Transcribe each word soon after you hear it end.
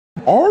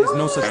There's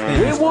no such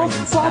thing as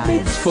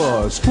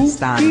Frankenstein.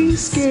 Spooky,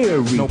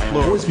 scary. No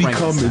plural. Boys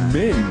becoming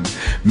men,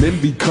 men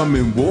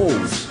becoming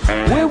wolves.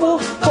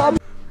 Werewolf bar.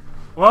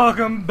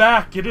 Welcome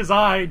back. It is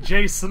I,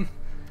 Jason.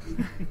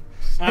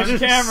 I'm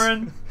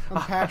Cameron.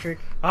 I'm Patrick.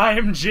 I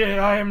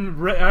am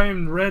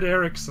Red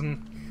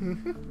Erickson.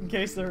 In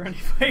case there are any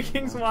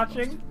Vikings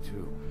watching.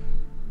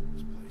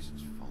 This place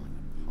is falling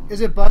apart.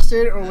 Is it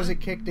busted or was it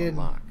kicked in?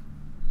 Lock.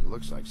 It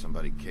looks like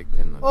somebody kicked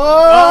in the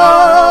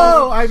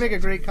Oh! I make a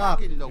great cop.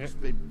 Fucking lock's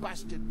been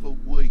busted for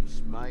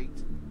weeks, mate.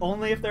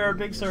 Only if there are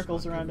big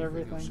circles around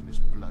everything. This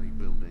bloody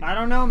building. I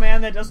don't know,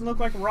 man. That doesn't look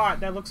like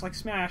rot. That looks like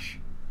smash.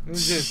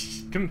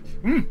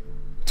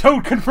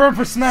 Toad confirmed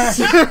for Smash.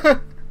 I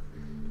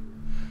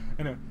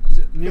know.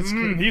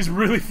 He's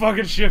really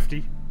fucking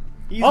shifty.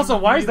 Also,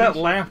 why is that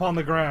lamp on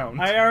the ground?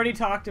 I already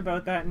talked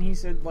about that, and he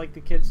said like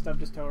the kid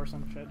stubbed his toe or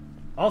some shit.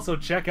 Also,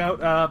 check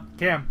out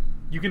Cam.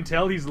 You can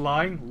tell he's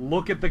lying.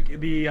 Look at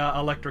the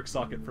electric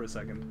socket for a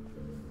second.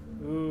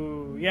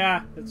 Ooh,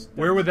 yeah. That's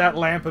Where would that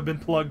lamp have been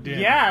plugged in?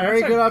 Yeah,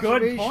 Very that's good a good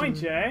observation. point,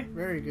 Jay.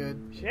 Very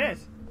good. Shit.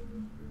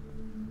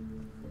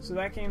 So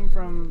that came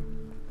from...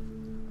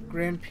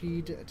 Grand Prix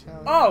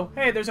Italian. Oh,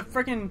 hey, there's a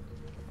freaking...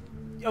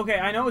 Okay,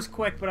 I know it was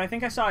quick, but I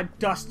think I saw a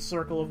dust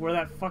circle of where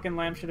that fucking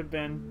lamp should have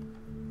been.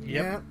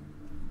 Yep. Yeah.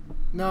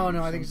 No,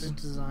 I think it's just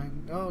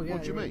design. Oh, yeah.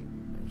 What do you you're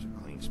mean? There's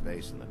a clean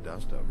space in the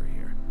dust over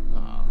here.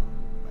 Oh,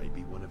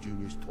 maybe one of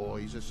Junior's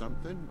toys or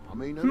something? I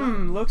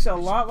mean, Looks a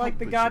lot like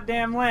the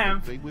goddamn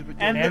lamp. And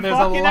And the there's a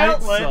fucking light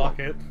outlet.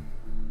 socket.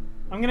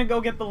 I'm gonna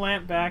go get the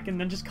lamp back and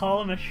then just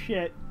call him a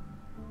shit.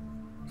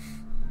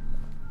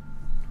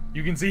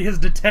 You can see his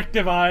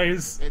detective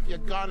eyes. If you're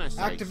gonna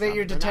say Activate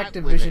your something,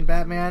 detective out with vision, it.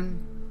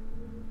 Batman.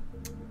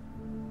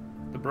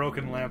 The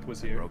broken lamp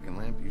was The here. broken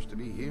lamp used to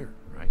be here,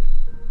 right?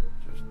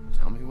 Just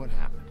tell me what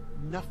happened.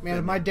 Nothing. Man,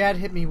 if my dad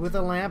hit me with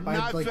a lamp,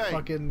 I'd like Nothing.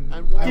 fucking.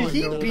 And why I Did would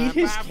he go- beat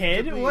his have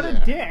kid? to be What a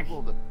there? dick.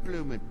 All the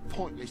blooming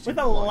pointless With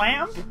a employees.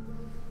 lamp?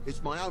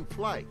 It's my own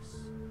place.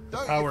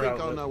 Don't Power you think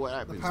outlet. I know what The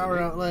happens? power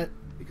in it? outlet.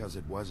 Because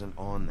it wasn't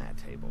on that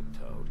table,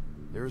 Toad.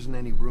 There isn't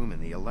any room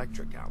in the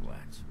electric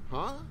outlets.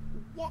 Huh?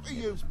 What are It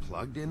you? was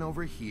plugged in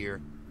over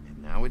here,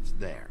 and now it's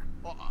there.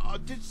 I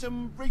did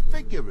some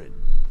refiguring.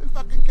 Who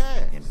fucking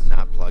cares? And to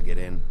not plug it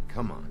in?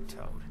 Come on,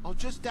 Toad. I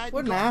just hadn't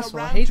What an gotten asshole.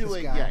 I around hate to this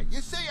it guy. yet.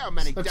 You see how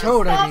many A days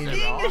toad, I Stop mean.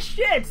 being a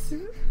shit!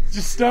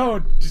 Just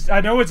don't.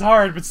 I know it's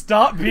hard, but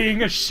stop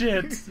being a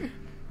shit.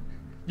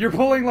 You're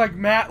pulling like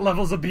Matt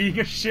levels of being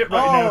a shit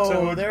right now, Oh,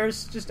 Toad.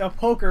 there's just a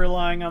poker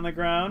lying on the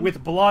ground.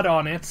 With blood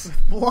on it.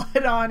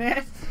 blood on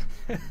it.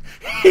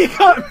 He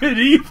got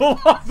medieval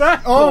on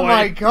that Oh point.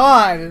 my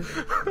god!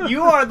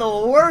 You are the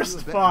worst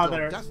Better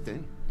father. job,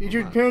 Dustin. Did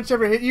your parents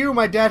ever hit you?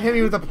 My dad hit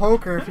me with a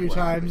poker a few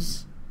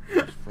times.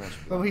 Fresh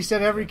But he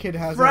said every kid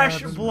has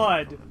Fresh that.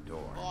 blood.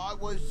 door. I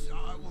was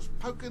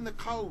poking the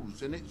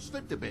coals and it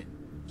slipped a bit.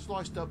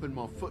 Sliced up in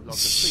my foot like a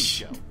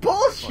seashell.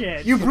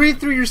 Bullshit! You breathe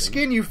through your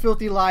skin, you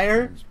filthy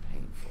liar. It's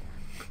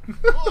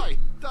painful. Oi,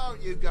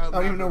 don't you go. I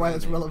don't even know why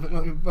that's relevant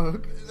on your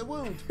book. The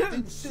wound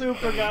didn't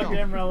Super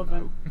goddamn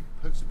relevant.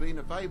 Looks to be in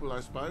a fable, I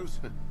suppose.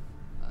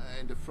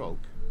 And a frog.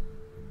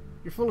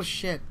 You're full of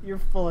shit. You're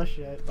full of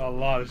shit. A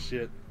lot of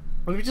shit.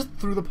 What if you just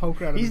threw the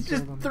poker at him He's and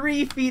just killed him?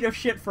 3 feet of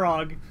shit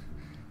frog.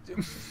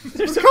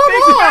 There's a Come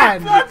big fat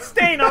on! blood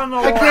stain on the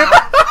wall.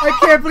 I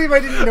can't believe I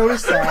didn't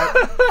notice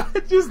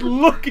that. Just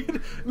look at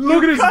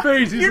his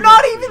face. He's You're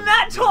not even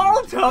that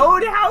tall,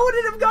 Toad. How would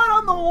it have got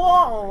on the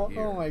wall?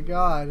 Oh my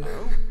god.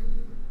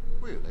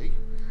 Really?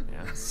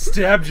 Yeah.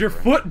 stabbed your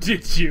foot,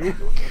 did you?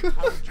 I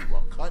told you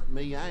I cut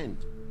me hand.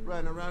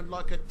 Ran around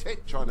like a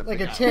tit trying to Like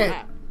pick a up tit.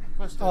 hat.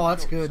 Must have Oh,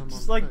 that's dropped good. some on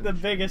It's like the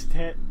bench. biggest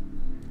hit.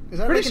 Is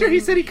that Pretty like sure an- he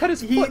said he cut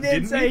his foot, He did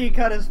didn't say he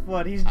cut his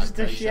foot. He's just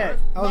a Okay, shit.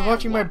 so I was now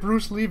watching my what?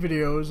 Bruce Lee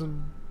videos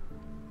and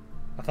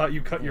I thought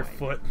you cut your Wait,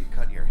 foot. You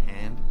cut your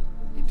hand?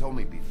 You told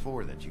me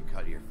before that you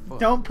cut your foot.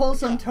 Don't pull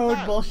some Yeah, Toad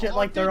no, bullshit I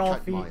like they're did all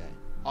cut my feet. hand.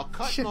 I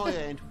cut my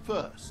hand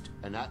first,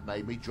 and that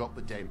made me drop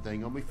the damn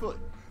thing on my foot.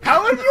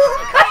 How would you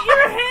cut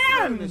your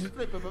hand? This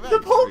flip of The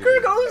events, poker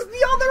really. goes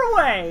the other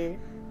way.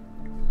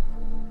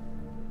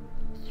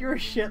 You're a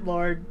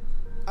shitlord.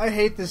 I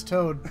hate this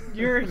Toad.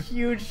 You're a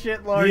huge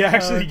shitlord. He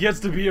actually Toad. gets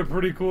to be a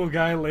pretty cool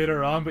guy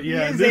later on, but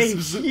yeah, he this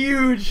is is a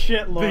huge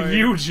shitlord. the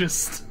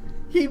hugest.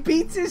 He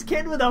beats his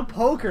kid with a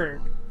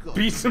poker. God,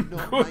 Beats him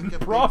not good make and a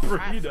big proper,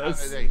 faff he out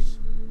does. of this.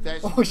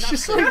 There's Oh, it's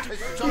just nothing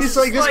like- to he's say.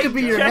 like, this could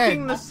be your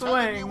checking head. the I'm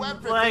telling you swing.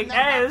 everything Like, that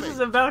hey, this happened. is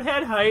about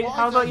head height. Why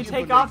How about don't you you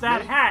take believe off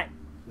that me? hat?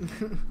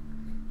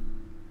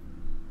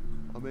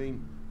 I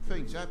mean,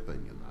 things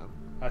happen, you know.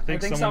 I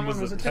think, someone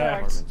was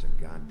attacked. Apartment's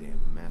a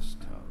goddamn mess,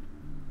 Toad.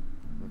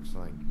 Looks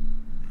like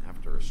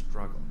after a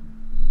struggle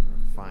or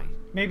a fight.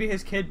 Maybe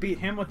his kid beat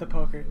him with the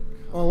poker.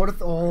 Oh, what if?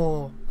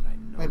 Oh, But I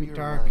know Might be you're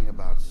dark. lying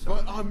about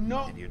something. But I'm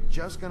not. And you're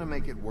just gonna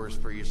make it worse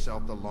for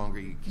yourself the longer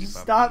you keep up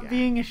Stop the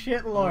being a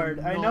shitlord.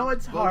 I'm I not know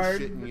it's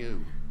hard. bullshitting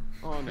you.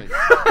 Honest.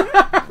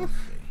 act.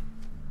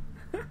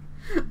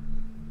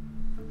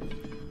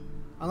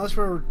 unless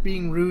we're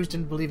being rused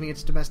and believing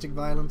it's domestic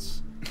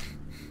violence.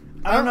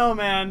 I don't know,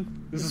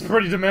 man. This is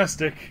pretty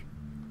domestic.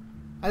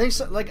 I think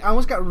so, like I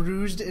almost got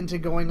rused into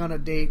going on a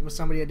date with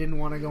somebody I didn't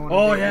want to go on.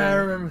 Oh a date yeah, I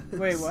with. remember.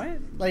 Wait, what?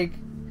 Like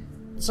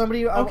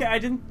somebody. Okay, I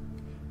didn't.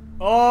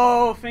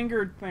 Oh,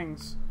 fingered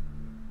things.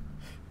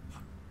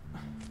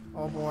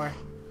 Oh boy,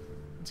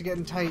 it's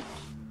getting tight.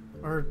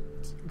 Or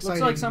exciting.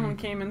 Looks like someone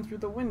came in through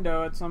the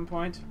window at some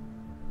point.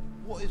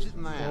 What is it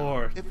now?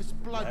 Or if it's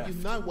blood, you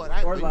left. know what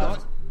happened. Or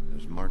left.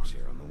 There's marks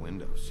here on the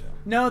windowsill.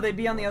 No, they'd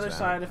be on the What's other that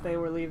side if about? they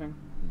were leaving.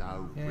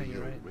 No Yeah, real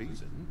you're right.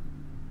 reason.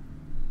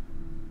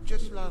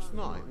 Just last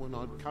night, when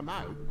I'd come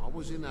out, I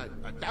was in a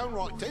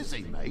downright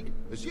dizzy, mate,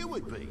 as you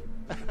would be.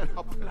 And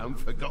I plumb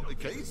forgot the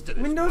keys to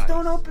this Windows place.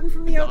 don't open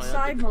from the And I had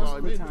outside to most of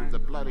climb the in time. through the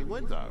bloody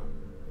window.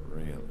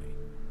 Really?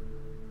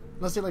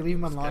 Unless they like leave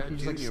them unlocked, Scared you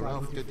just like Junior slap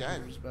off with your to death.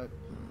 fingers, but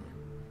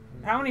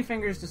How many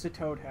fingers does a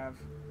toad have?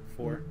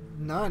 4.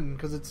 none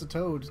because it's a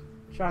toad.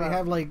 Shut They up.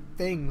 have like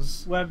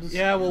things. Webs.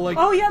 Yeah, well, like.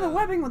 Oh yeah, the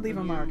webbing would leave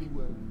a mark.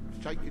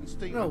 Shaking No,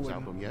 Stevens it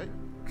album yet?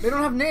 They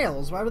don't have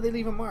nails. Why would they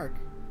leave a mark?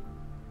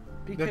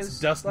 Because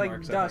dust like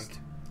marks, I dust.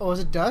 think. Oh, is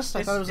it dust? I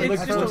It's, thought it was it's like.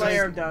 I just thought it a was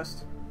layer like, of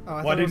dust. oh, I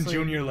Why thought it was didn't like-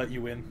 Junior let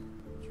you in?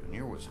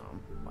 Junior was home.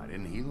 Why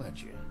didn't he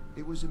let you?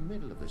 It was the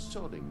middle of a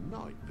sodding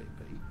night,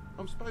 Bigby.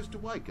 I'm supposed to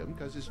wake him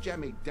because his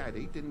jammy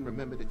daddy didn't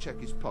remember to check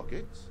his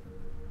pockets.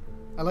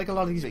 I like a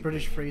lot of these Bigby,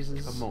 British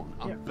phrases. Come on,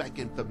 I'm Yeah.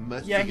 begging for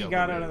mercy. Yeah, he over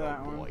got here, out of that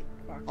old one. boy.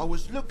 Fuck. I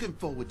was looking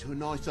forward to a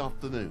nice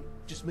afternoon,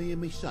 just me and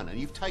me son, and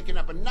you've taken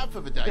up enough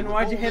of a day. Then with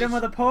wad you all hit him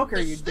this- with a poker,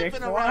 this you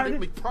sniffing around in dickwad?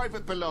 my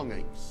private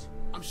belongings.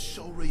 I'm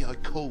sorry I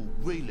called,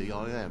 really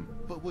I am.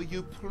 But will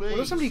you please? What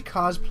if somebody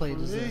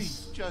cosplayed as please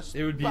this? just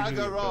It would be really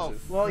bugger off?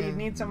 impressive. Well, Yeah. you'd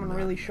need someone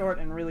really short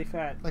and really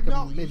fat. Like a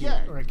Not midget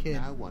yet. or a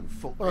kid No one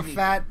thought Or a anything,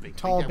 fat, Bigby.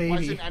 tall There baby.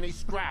 wasn't any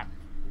scrap.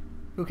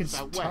 who can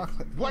So talk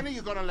like when are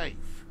you gonna leave?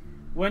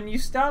 When you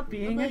stop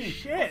being I a mean,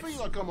 shit. I feel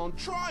like I'm on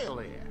trial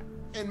here.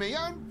 In my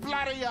own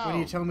bloody home. When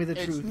you tell me the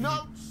it's truth.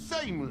 not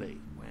seemly.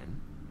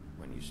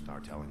 When you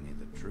start telling me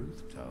the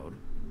truth, Toad.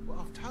 Well,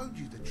 I've told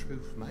you the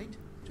truth, mate.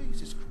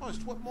 Jesus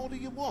Christ, what more do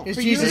you want? Is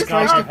For Jesus you to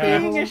Christ stop a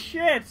being fable? a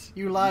shit.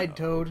 You lied,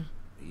 Toad.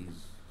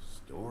 These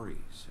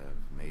stories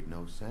have made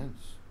no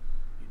sense.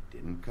 You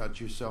didn't cut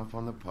yourself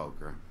on the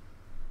poker.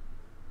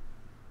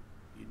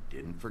 You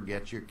didn't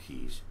forget your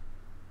keys.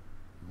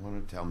 You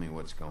want to tell me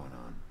what's going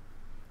on?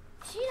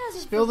 She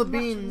doesn't Spill the think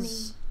much of me,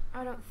 beans.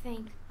 I don't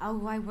think.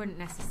 Oh, I wouldn't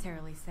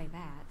necessarily say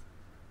that.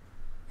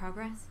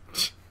 Progress?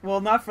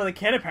 Well, not for the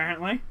kid,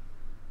 apparently.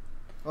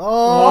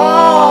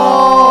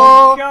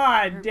 Oh!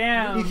 God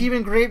damn. He's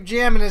keeping grape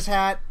jam in his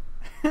hat.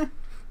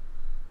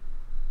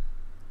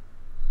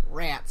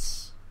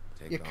 Rats.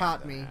 Take You off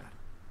caught the me. hat.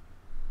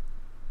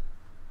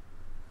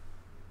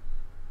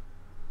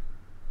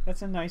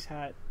 That's a nice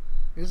hat.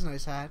 It is a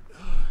nice hat.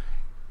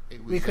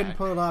 It was We couldn't that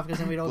pull it off because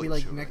then we'd all be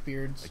like butcher,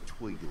 neckbeards. A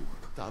Tweedle,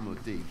 Dum or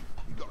Dee. You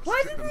gotta Why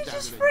strip didn't them you down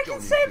just to the freaking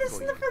johnnies say this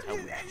before in the you can first... tell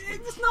them to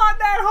It's switch. not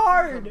that Come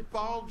hard.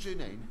 barging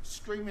in,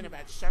 screaming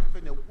about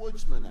something the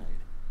woodsman had.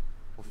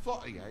 Or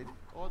thought he had,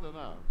 I don't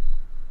know.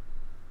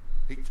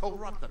 He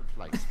tore up the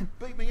place,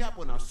 beat me up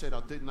when I said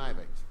I didn't have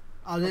it.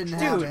 I didn't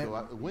tried have to it. go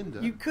out the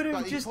window, You could've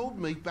but just- he pulled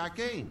me back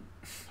in.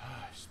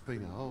 It's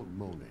been a hard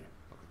morning,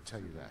 I can tell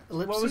you that.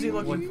 Ellipses? What was he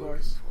What looking you- for?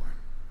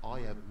 I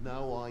have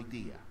no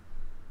idea.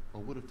 I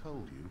would have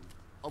told you.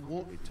 I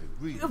wanted to,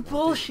 really. I did.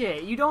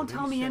 Bullshit. You don't But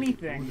tell he me said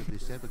anything. All of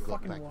this ever got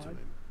Fucking back to wad. him.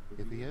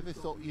 If he ever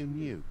thought you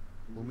knew,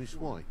 or Miss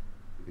White,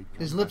 he'd come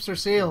His lips back are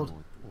to sealed. my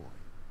boy.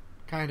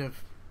 Kind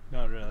of.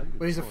 Not really.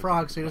 But he's a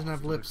frog, so he doesn't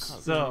have lips.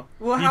 So,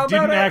 Well, he how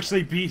didn't about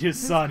actually beat his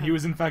son. He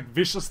was in fact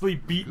viciously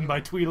beaten by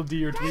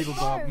Tweedledee or There's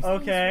Tweedledum.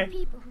 Okay. things for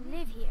people who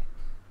live here.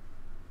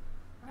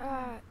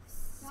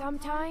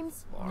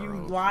 Sometimes. You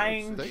Borrow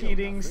lying, They know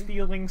cheating, nothing.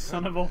 stealing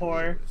son of a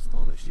whore.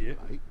 Astonished, Yeah.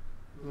 mate.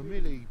 I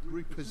merely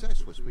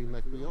repossess what's been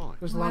left behind.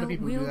 There's a lot of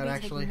people who we'll do that be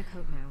actually. taking the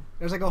coat now.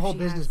 There's like a whole She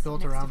business has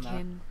built next around of that.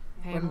 kin,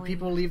 When family,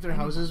 people leave their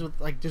anyone. houses with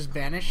like just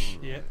vanish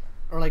Yeah.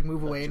 or like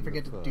move away and That's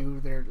forget in to the do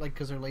their like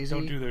because they're lazy.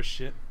 Don't do their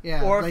shit.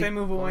 Yeah. Or if like, they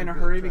move away in a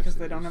Find hurry their because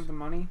they don't addresses. have the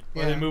money.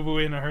 Or yeah. they move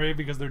away in a hurry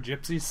because they're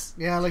gypsies.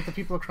 Yeah, like the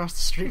people across the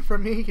street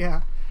from me.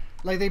 Yeah.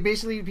 Like they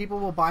basically people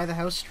will buy the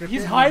house, strip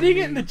He's it, hiding and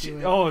it in the... do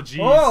it. Oh, jeez.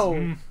 Whoa.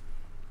 Mm.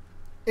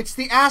 It's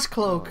the ass I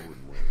cloak.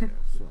 wouldn't wear it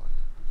outside.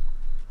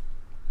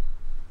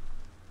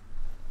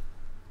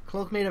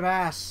 Cloak made of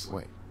ass.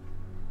 Wait,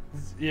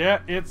 Yeah,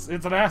 it's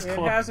an ass It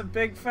cloak. has a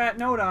big fat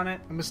note on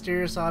it. A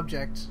mysterious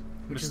object.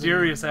 which is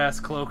Mysterious ass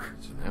cloak.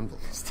 it's an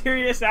envelope.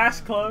 Mysterious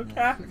ass cloak.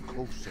 Huh? Of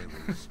course there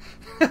is.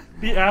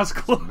 The ass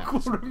cloak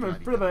Mouse will of remember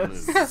bloody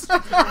this.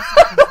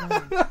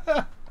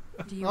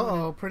 Do you Uh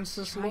wanna oh,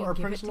 Princess try and or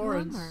give Prince it to him,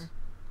 Lawrence. or-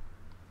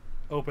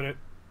 Open it.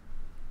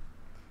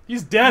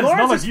 He's dead.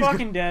 Lawrence it's not like is he's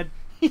fucking dead.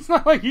 He's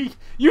not like he...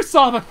 You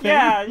saw the thing.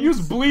 Yeah, he was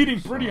he's-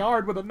 bleeding pretty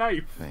hard with a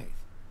knife. Faith,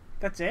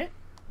 That's it?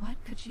 What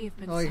could she have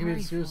been Oh, he sorry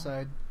committed for?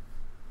 suicide.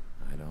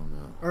 I don't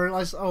know. Or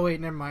unless, oh wait,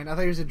 never mind. I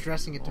thought he was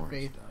addressing it to Lawrence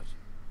Faith. does.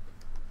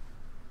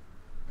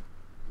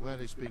 Well,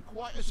 it's been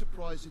quite a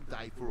surprising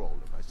day for all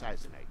of us,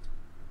 hasn't it?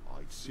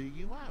 I'd see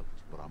you out,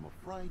 but I'm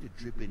afraid of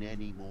dripping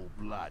any more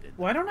blood.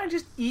 Why don't I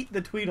just eat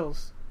the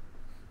Tweedles?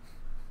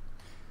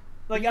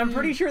 Like, I'm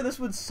pretty sure this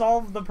would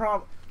solve the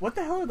problem. What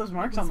the hell are those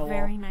marks on the wall?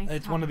 Very nice.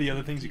 It's one of the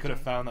other things you could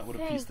have found that would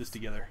have pieced this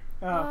together.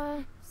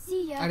 Oh.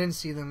 See ya. I didn't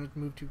see them. It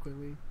moved too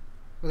quickly.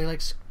 Were they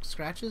like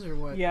scratches or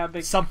what? Yeah,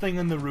 big. Something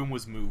in the room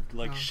was moved,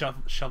 like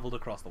shoveled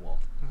across the wall.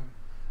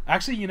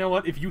 Actually, you know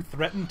what? If you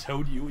threaten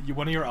Toad,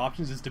 one of your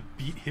options is to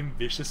beat him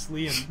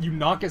viciously, and you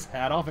knock his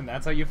hat off, and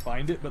that's how you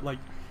find it. But like,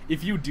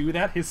 if you do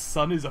that, his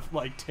son is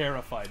like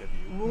terrified of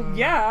you. Well,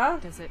 yeah.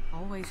 Does it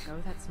always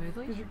go that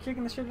smoothly? Because you're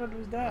kicking the shit out of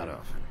his dad. Not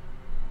often.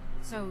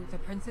 So the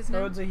prince is now?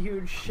 Toad's a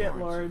huge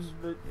shitlord,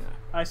 but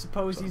I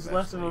suppose So he's that's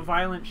less of a lady.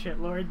 violent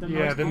shitlord than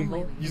Yeah, most then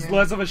people. he's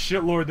less of a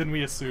shitlord than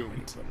we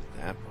assumed. Put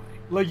it that way.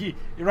 Like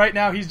right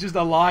now, he's just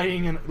a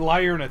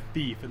liar and a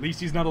thief. At least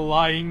he's not a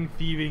lying,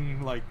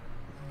 thieving like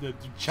the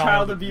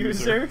child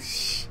abuser.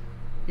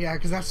 Yeah,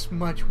 because that's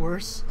much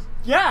worse.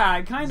 Yeah,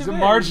 it kind It of is.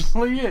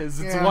 marginally is.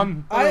 It's Yeah.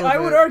 one. I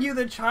would bit. argue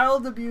that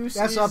child abuse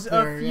That's is up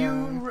there,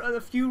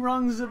 a few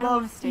rungs I don't wanna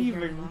above stay here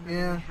thieving. longer than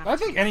Yeah. have I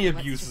think to, any so let's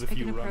abuse just is a pick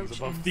few an rungs approach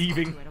above and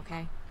thieving. stick to it,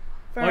 okay?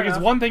 Fair Like, enough.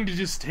 it's one thing to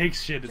just take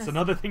shit. It's Just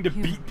another thing to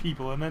beat human.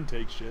 people and then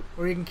take shit.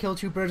 Or you can kill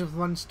two birds with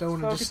one stone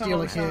and Focus just on steal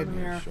what a we saw in kid. the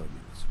mirror. They showed me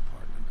this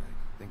apartment.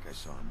 I think I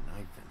saw a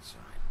knife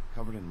inside,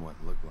 covered in what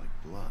looked like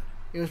blood.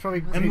 It was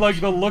probably And like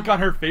the look on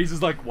her face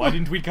is like, why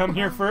didn't we come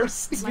here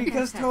first? It's Like I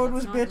because said, Toad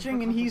let's was not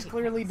bitching and he's overcomplicate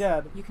clearly things.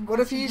 dead. You can What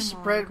if question he him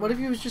spread? all What if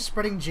he around. was just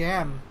spreading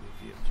jam?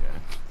 If you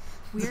object.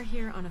 We're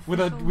here on with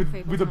a official with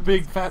Fable a big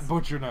premises. fat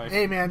butcher knife.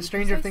 Hey man, You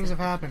stranger can say things so have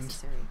if happened.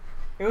 necessary.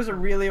 It was a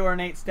really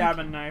ornate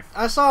stabbing knife.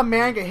 I saw a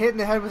man get hit in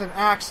the head with an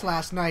axe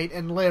last night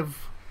and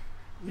live.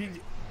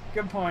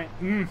 Good point.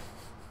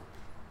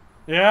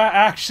 Yeah,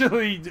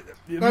 actually.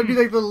 That'd be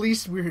like the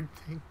least weird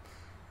thing.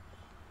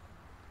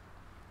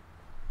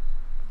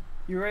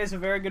 You raise a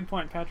very good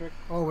point, Patrick.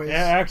 Always.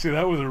 Yeah, actually,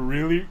 that was a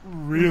really,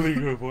 really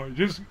good point.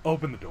 Just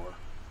open the door.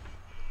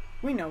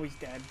 We know he's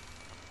dead.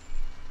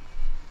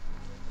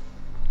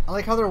 I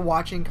like how they're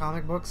watching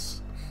comic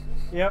books.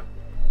 Yep.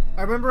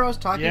 I remember I was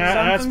talking. Yeah,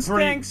 Something that's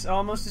pretty- stinks,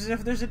 almost as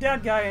if there's a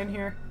dead guy in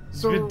here.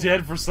 He's So been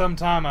dead for some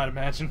time, I'd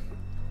imagine.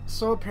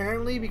 So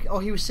apparently, oh,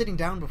 he was sitting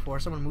down before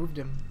someone moved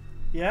him,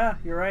 Yeah,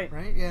 you're right.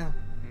 right? Yeah.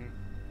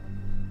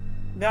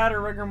 That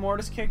or rigor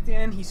mortis kicked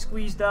in, he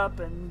squeezed up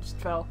and just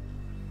fell.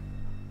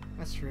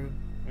 That's true.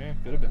 Yeah,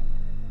 could have been.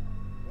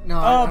 No.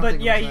 I Oh, don't but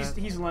think it yeah, was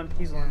he's that. limp.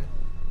 He's Yeah. limp.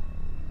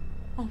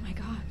 Oh my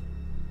god.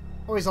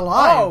 Oh, he's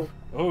alive. Oh!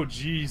 Oh,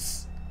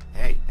 jeez.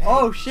 Hey,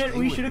 Oh shit, stay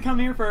we with should have me. come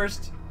here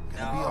first.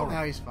 Gonna be all Now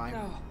right. he's fine.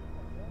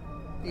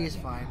 He's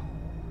fine.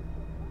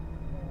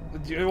 Oh,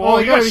 he he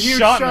got got a huge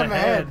shot in the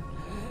head.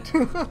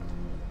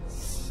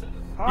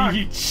 Fuck.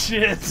 Eat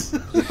shit.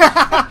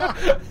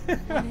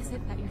 What is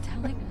it that you're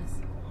telling us?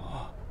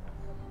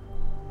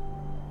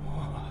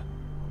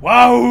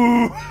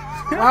 Wow.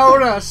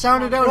 Wow,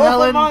 sound it out, Wolf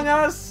Helen. Among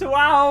Us,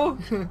 wow!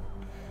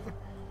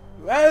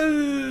 Well,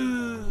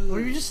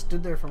 you just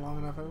stood there for long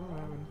enough. I don't know what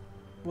happened.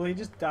 Will he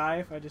just die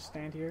if I just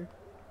stand here?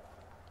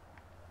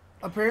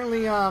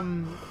 Apparently,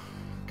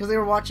 because they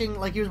were watching,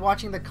 like, he was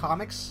watching the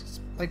comics,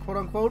 like, quote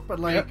unquote, but,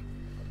 like, Yep.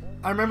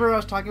 I remember I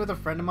was talking with a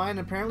friend of mine, and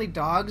apparently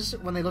dogs,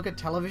 when they look at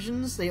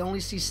televisions, they only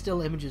see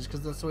still images,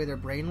 because that's the way their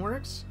brain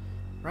works,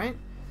 right?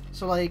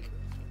 So, like,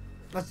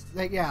 that's,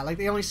 like, yeah, like,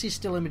 they only see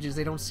still images,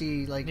 they don't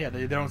see, like, Yeah,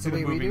 they don't see The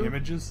the way we moving do?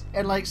 images.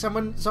 and, like,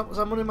 someone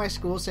in my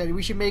school said,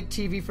 we should make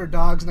TV for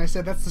dogs, and I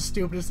said, that's the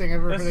stupidest thing I've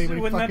ever heard anybody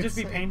Wouldn't that fucking just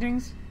be say.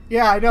 paintings?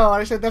 Yeah, I know,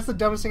 I said, that's the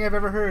dumbest thing I've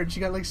ever heard,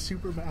 she got, like,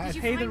 super mad.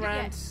 you Pay the find it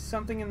rent, yet?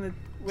 something in the...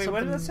 Wait,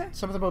 what did that say?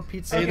 Something about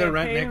pizza. Pay the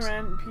rent pay next. the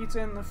rent, pizza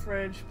in the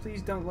fridge,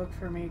 please don't look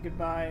for me,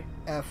 goodbye.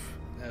 F.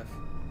 F.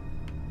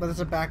 But it's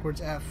a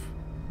backwards F.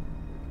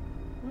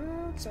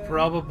 Okay.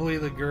 Probably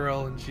the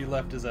girl, and she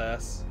left his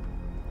ass.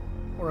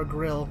 Or a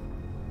grill.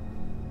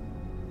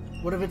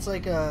 What if it's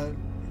like a...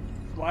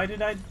 Why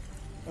did I...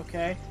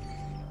 Okay.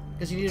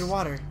 Because he needed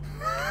water.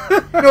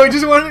 No, he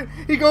just wanted...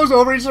 He goes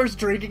over, he starts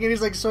drinking, and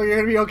he's like, so you're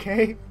gonna be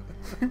okay?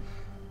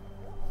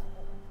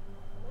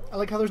 I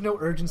like how there's no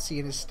urgency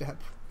in his step.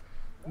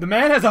 The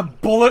man has a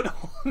bullet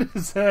on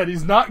his head.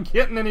 He's not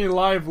getting any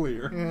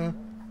livelier. Yeah.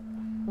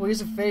 Well, he's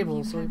a fable,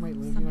 You so he have might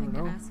live, you something never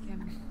to know. ask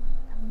him.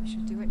 We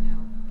should do it now.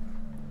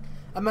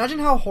 Imagine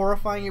how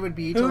horrifying it would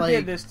be to, Who like...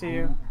 did this to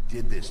you?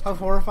 Did this? How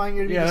horrifying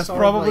it would be Yeah, to that's solve,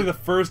 probably like... the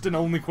first and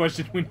only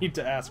question we need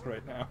to ask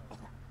right now.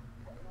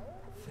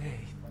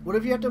 What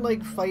if you have to,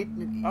 like, fight...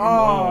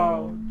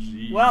 Oh,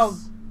 jeez. well,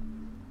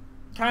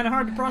 kind of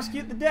hard to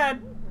prosecute the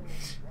dead.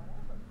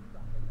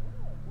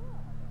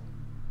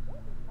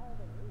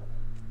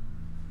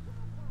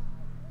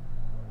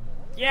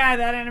 Yeah,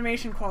 that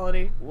animation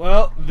quality.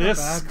 Well, this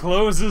bad.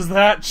 closes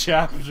that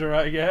chapter,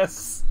 I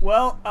guess.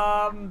 Well,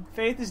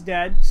 Faith is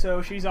dead,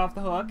 so she's off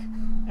the hook,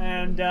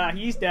 and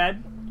he's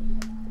dead.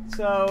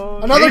 So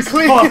Another Case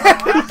clean...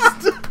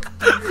 closed.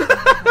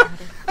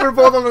 We're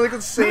both on, like,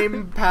 the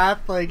same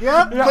path, like,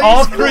 yep, Yeah, case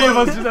all three of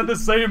us closed. just at the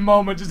same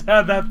moment just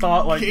had that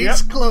thought, like, yep,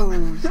 Case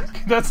closed.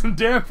 that's some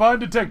damn fine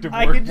detective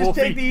work. I could just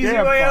Wolfie. take the easy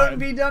Damn way out fine. and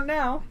be done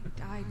now.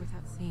 Died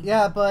without seeing.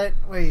 Yeah, but...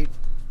 Wait.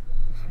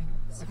 I'm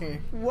sorry. Okay.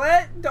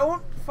 What?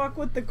 Don't fuck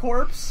with the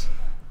corpse.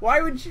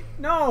 Why would you?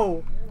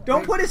 No.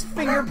 Don't put his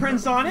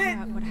fingerprints on it. Figure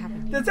out what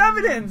happened. That's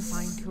evidence.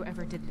 Find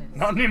whoever did this.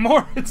 Not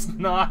anymore. It's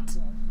not.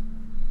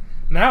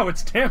 Now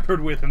it's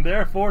tampered with and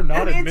therefore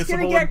not And admissible. it's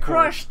gonna in get court.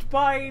 crushed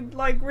by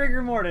like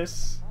rigor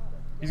mortis.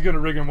 He's gonna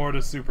rigor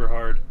mortis super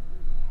hard.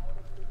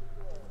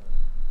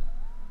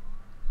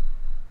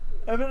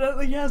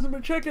 Evidently, he hasn't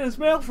been checking his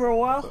mail for a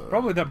while.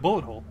 Probably that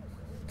bullet hole.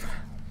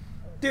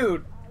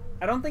 Dude,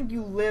 I don't think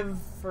you live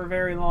for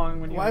very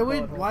long when you. Why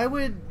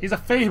would He's a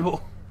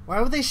fable.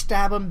 they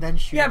stab him then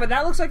shoot? Yeah, him? but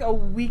that looks like a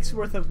week's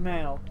worth of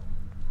mail.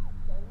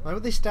 Why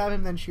would they stab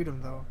him then shoot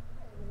him though?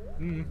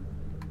 Mm.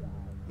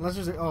 Unless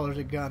there's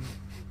a gun.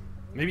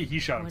 Maybe he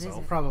shot What is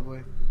himself. it?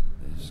 Probably.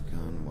 This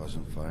gun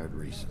wasn't fired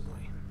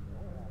recently.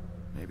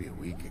 Maybe a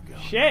week ago.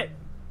 Shit.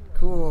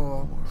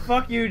 Cool.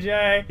 Fuck you,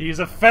 Jay. He's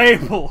a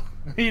fable.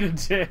 Eat a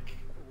dick.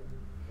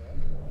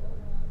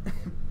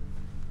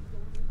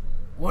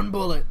 One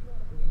bullet.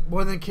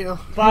 More than kill.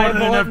 Buy a More than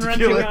bullet enough and to rent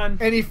kill a it. gun.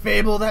 Any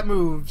fable that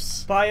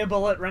moves. Buy a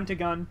bullet, rent a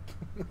gun.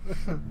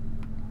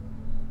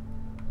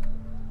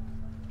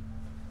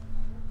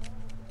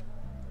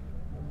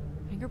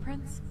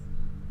 Fingerprints?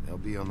 They'll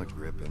be on the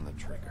grip and the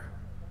trigger.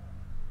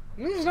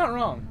 He's not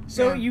wrong.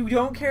 So Yeah. you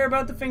don't care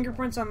about the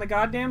fingerprints on the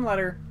goddamn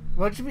letter.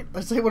 What should we?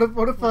 Let's say. What if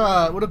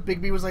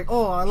Bigby was like,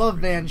 "Oh, I love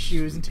Van's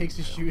shoes," and takes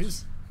his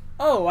shoes.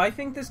 Oh, I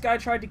think this guy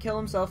tried to kill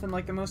himself in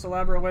like the most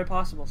elaborate way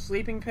possible.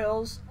 Sleeping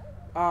pills,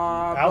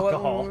 bullet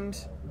Alcohol.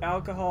 wound,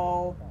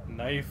 alcohol,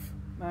 Knife.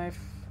 knife.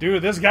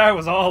 Dude, this guy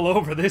was all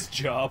over this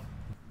job.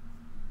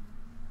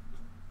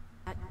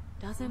 That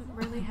doesn't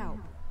really help.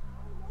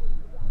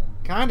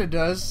 Kinda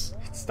does.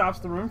 It stops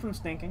the room from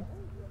stinking.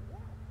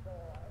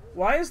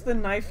 Why is the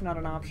knife not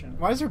an option?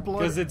 Why is there blood?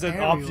 Because it's an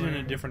everywhere? option in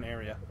a different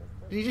area.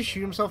 Did he just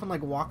shoot himself and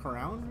like walk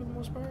around for the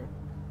most part?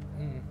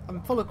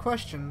 I'm full of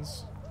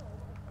questions.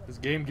 This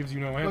game gives you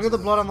no answers. Look at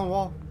the blood on the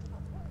wall.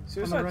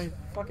 Suicide's right.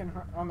 fucking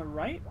on the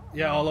right?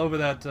 Yeah, all over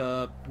that,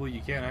 well,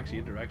 you can't actually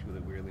interact with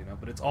it, weirdly enough,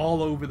 but it's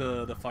all over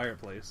the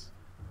fireplace.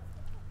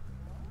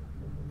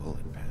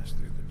 Bullet passed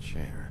through the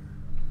chair.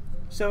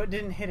 So it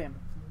didn't hit him.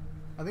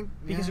 I think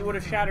Because yeah. it would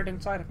have shattered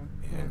inside of him.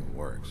 Yeah, it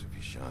works if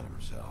he shot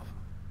himself.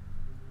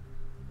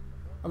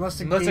 Unless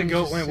the Unless it gauge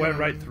is went sitting-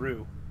 right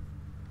through.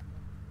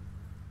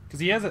 Because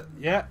he has a,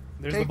 yeah,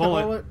 there's Take the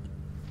bullet.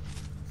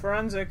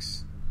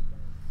 Forensics.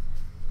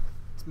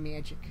 It's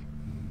magic.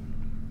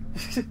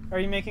 Are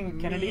you making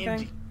a Kennedy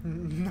Magic.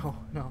 thing?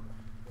 No.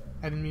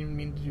 I didn't even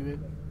mean to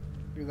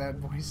do that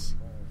voice.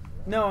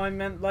 No, I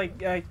meant like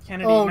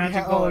Kennedy Oh magic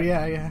yeah, bullet.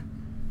 yeah.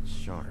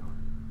 Sharp.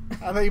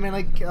 I thought you meant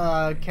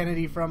like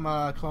Kennedy from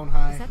Clone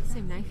High. Is that the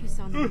same knife you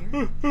saw in the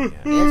mirror? Yeah.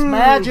 It's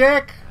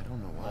magic. I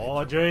don't know why.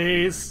 Oh,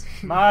 jeez.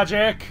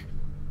 Magic.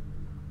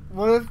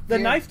 What if The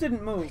knife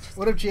didn't move.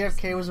 What if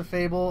JFK was a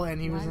fable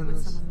and he was Why in would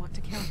this, someone want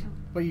to kill him?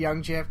 but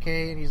young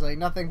JFK and he's like,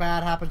 nothing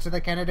bad happens to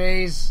the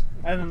Kennedys.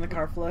 And then the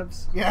car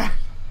flips. Yeah.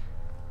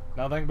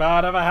 Nothing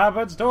bad ever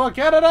happens to a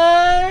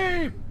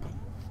Kennedy!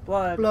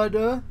 Blood. Blood.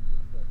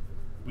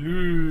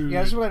 Blue. Yeah,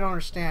 this is what I don't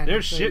understand.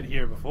 There's It's shit like-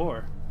 here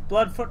before.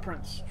 Blood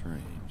footprints.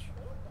 Strange.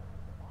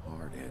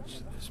 Hard edge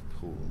to this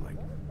pool, like.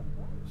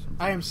 something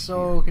I am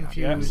so here got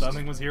Yeah, confused.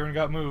 something was here and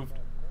got moved.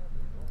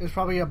 There's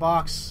probably a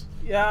box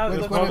Yeah, it with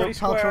looks probably pretty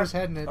square. Paltrow's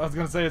head in it. I was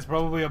gonna say it's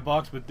probably a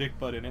box with dick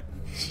butt in it.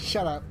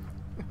 Shut up.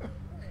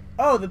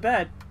 Oh, the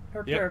bed.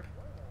 Herp Yep.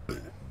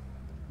 derp.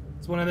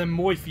 It's one of them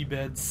moify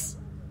beds.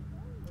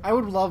 I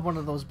would love one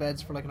of those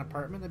beds for like an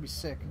apartment. That'd be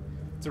sick.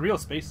 It's a real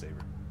space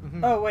saver.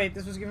 Oh, wait,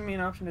 this was giving me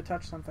an option to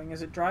touch something.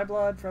 Is it dry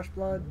blood, fresh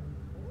blood?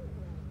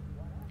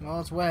 Oh,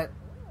 it's wet.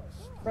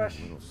 Fresh.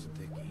 A little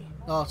sticky.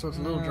 Oh, so it's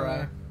a little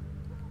dry.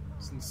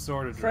 Some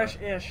sort of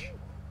Fresh-ish.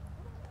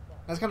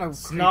 That's kind of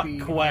It's creepy. not you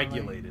know,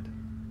 coagulated.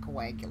 like,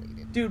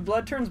 coagulated. Dude,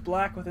 blood turns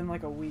black within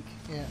like a week.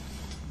 Yeah.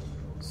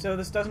 So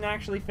this doesn't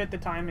actually fit the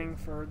timing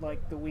for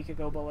like the week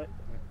ago bullet.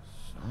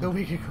 The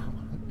week ago.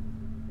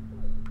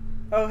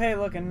 Oh, hey,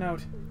 look, a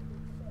note.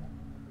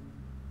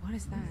 What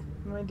is that?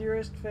 My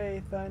dearest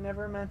Faith, I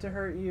never meant to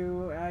hurt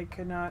you. I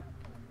could not...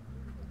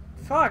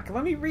 Fuck,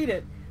 let me read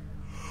it.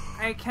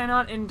 I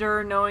cannot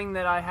endure knowing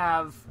that I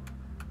have...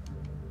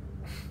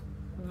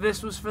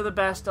 This was for the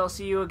best. I'll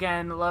see you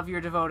again. Love,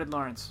 your devoted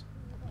Lawrence.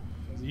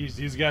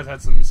 These guys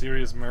had some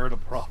serious marital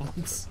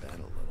problems. That a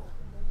little.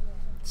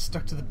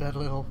 Stuck to the bed a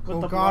little. With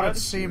Oh the god, blood?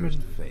 it's semen.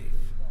 Dearest Faith.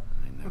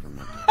 I never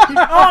meant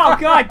to Oh,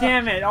 god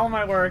damn it. All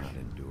my work. not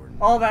endure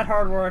All that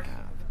hard work. have.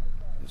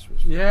 This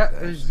was for Yeah,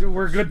 the best.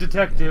 we're good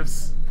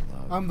detectives.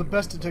 Love, I'm the your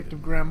best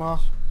detective, Grandma.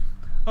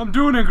 I'm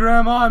doing it,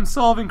 Grandma. I'm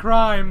solving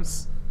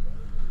crimes.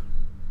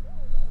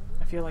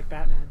 I feel like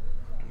Batman.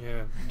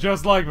 Yeah,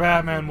 just like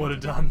Batman would have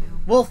done.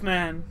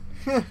 Wolfman.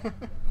 About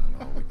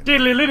all we can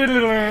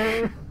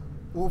Diddly-diddly-diddly.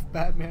 Wolf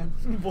Batman.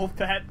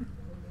 Wolfbat.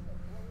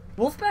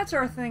 Wolfbats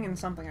are a thing in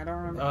something. I don't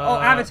remember. Oh,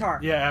 Avatar.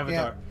 Yeah,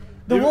 Avatar.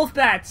 The They were-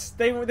 Wolfbats.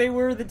 They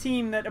were the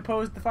team that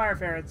opposed the Fire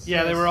Ferrets.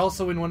 Yeah, they Yes. were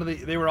also in one of the.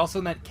 They were also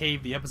in that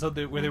cave, the episode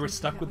where they were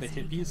stuck with the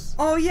hippies.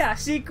 Oh yeah,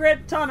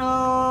 secret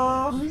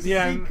tunnel.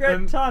 Yeah,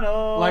 secret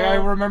tunnel. Like I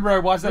remember, I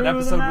watched that through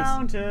episode. the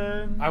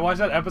mountain. I watched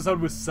that episode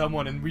with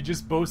someone, and we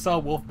just both saw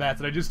wolf bats,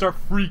 and I just start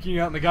freaking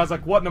out. And the guy's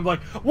like, "What?" And I'm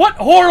like, "What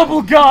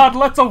horrible god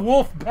lets a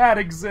wolf bat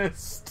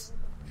exist?"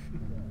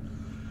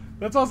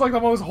 That sounds like the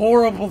most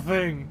horrible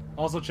thing.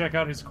 Also, check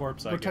out his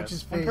corpse. I Go guess. touch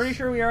his face. I'm pretty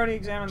sure we already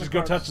examined Just the go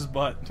corpse. touch his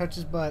butt. Touch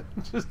his butt.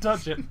 Just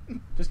touch it.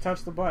 Just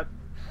touch the butt.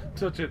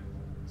 Touch it.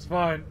 It's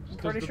fine. Just I'm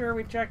touch pretty the- sure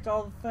we checked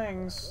all the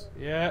things.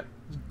 Yeah.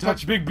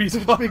 Touch Big B's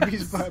butt. Big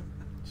B's butt.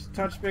 Just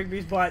touch Big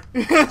B's butt.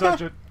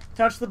 Touch it.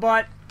 Touch the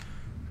butt.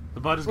 The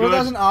butt is Well, good.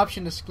 there's an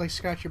option to like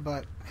scratch your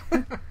butt.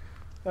 That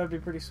would be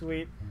pretty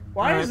sweet.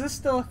 Why Alright. is this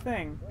still a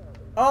thing?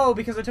 Oh,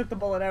 because I took the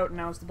bullet out and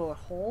now it's the bullet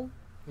hole?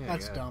 Yeah,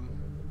 That's yeah. dumb.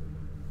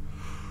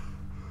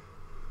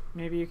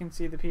 Maybe you can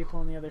see the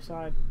people on the other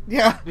side.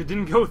 Yeah. It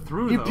didn't go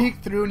through. You though. peek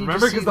through and you Remember,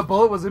 just see because the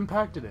bullet was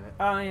impacted in it.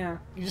 Oh, yeah.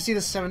 You just see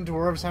the 7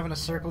 dwarves having a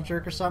circle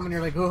jerk or something, and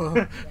you're like,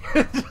 oh.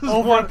 Just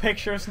Over one- a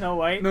picture of Snow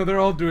White. No, they're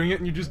all doing it,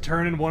 and you just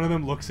turn, and one of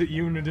them looks at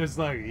you, and it just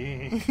like,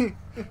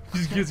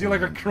 just gives you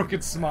like a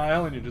crooked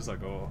smile, and you're just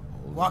like, oh.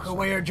 Walk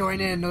away or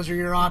join in. Those are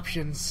your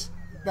options.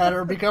 That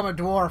or become a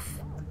dwarf.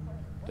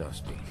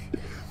 Dusty.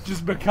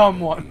 Just become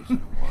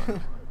one.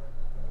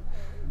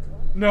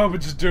 No,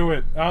 but just do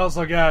it.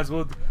 Also, guys,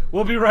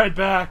 we'll be right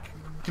back,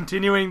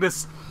 continuing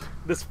this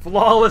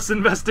flawless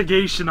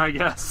investigation, I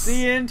guess.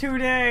 See you in 2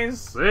 days.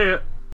 See ya.